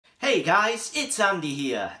Hey guys, it's Andy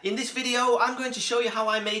here. In this video I'm going to show you how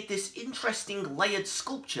I made this interesting layered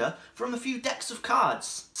sculpture from a few decks of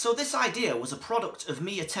cards. So this idea was a product of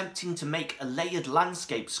me attempting to make a layered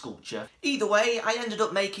landscape sculpture. Either way, I ended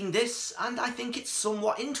up making this and I think it's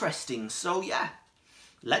somewhat interesting, so yeah,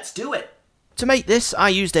 let's do it. To make this I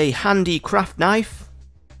used a handy craft knife,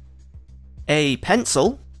 a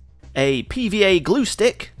pencil, a PVA glue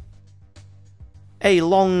stick, a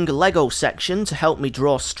long Lego section to help me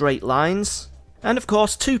draw straight lines, and of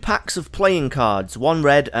course 2 packs of playing cards, one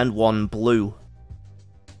red and one blue.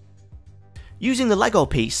 Using the Lego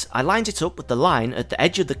piece, I lined it up with the line at the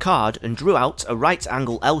edge of the card and drew out a right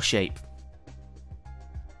angle L shape.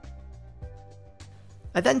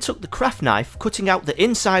 I then took the craft knife, cutting out the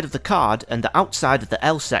inside of the card and the outside of the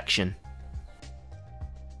L section.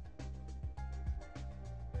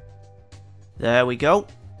 There we go.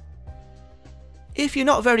 If you're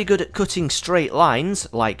not very good at cutting straight lines,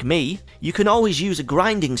 like me, you can always use a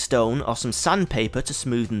grinding stone or some sandpaper to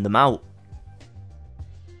smoothen them out.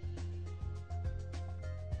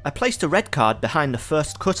 I placed a red card behind the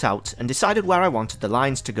first cutout and decided where I wanted the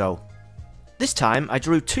lines to go. This time I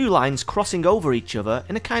drew 2 lines crossing over each other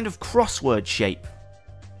in a kind of crossword shape.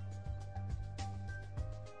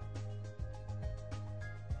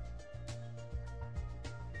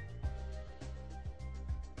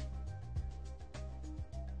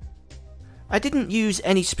 I didn't use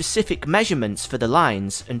any specific measurements for the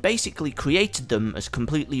lines and basically created them as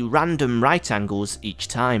completely random right angles each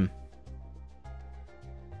time.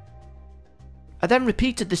 I then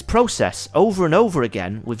repeated this process over and over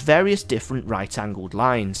again with various different right angled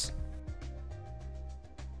lines.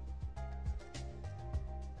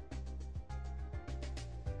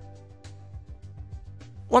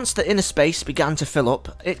 Once the inner space began to fill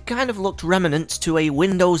up, it kind of looked remnant to a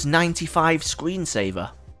Windows 95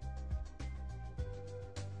 screensaver.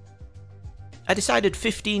 I decided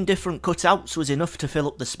 15 different cutouts was enough to fill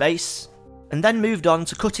up the space, and then moved on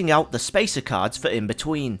to cutting out the spacer cards for in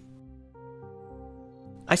between.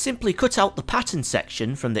 I simply cut out the pattern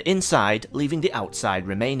section from the inside, leaving the outside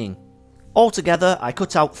remaining. Altogether, I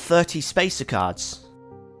cut out 30 spacer cards.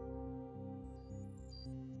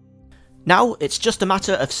 Now it's just a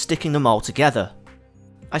matter of sticking them all together.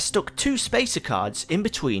 I stuck 2 spacer cards in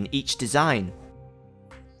between each design,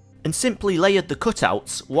 and simply layered the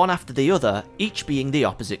cutouts one after the other, each being the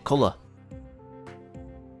opposite colour.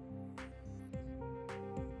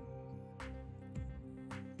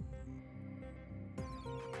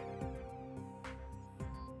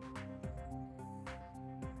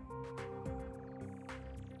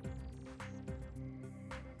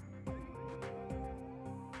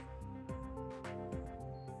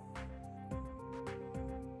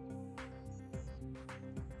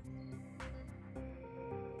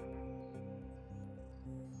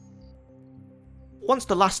 Once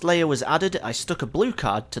the last layer was added, I stuck a blue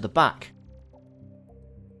card to the back.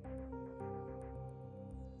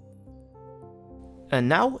 And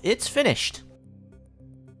now it's finished.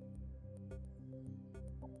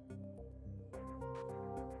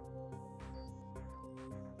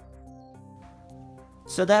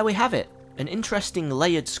 So there we have it, an interesting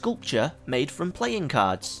layered sculpture made from playing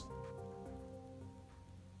cards.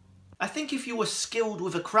 I think if you were skilled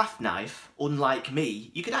with a craft knife, unlike me,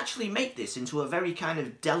 you could actually make this into a very kind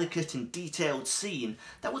of delicate and detailed scene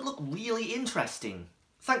that would look really interesting.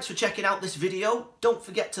 Thanks for checking out this video. Don't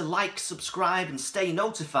forget to like, subscribe and stay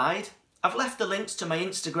notified. I've left the links to my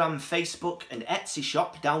Instagram, Facebook and Etsy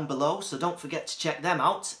shop down below, so don't forget to check them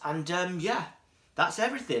out. And yeah, that's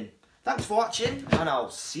everything. Thanks for watching and I'll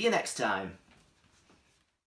see you next time.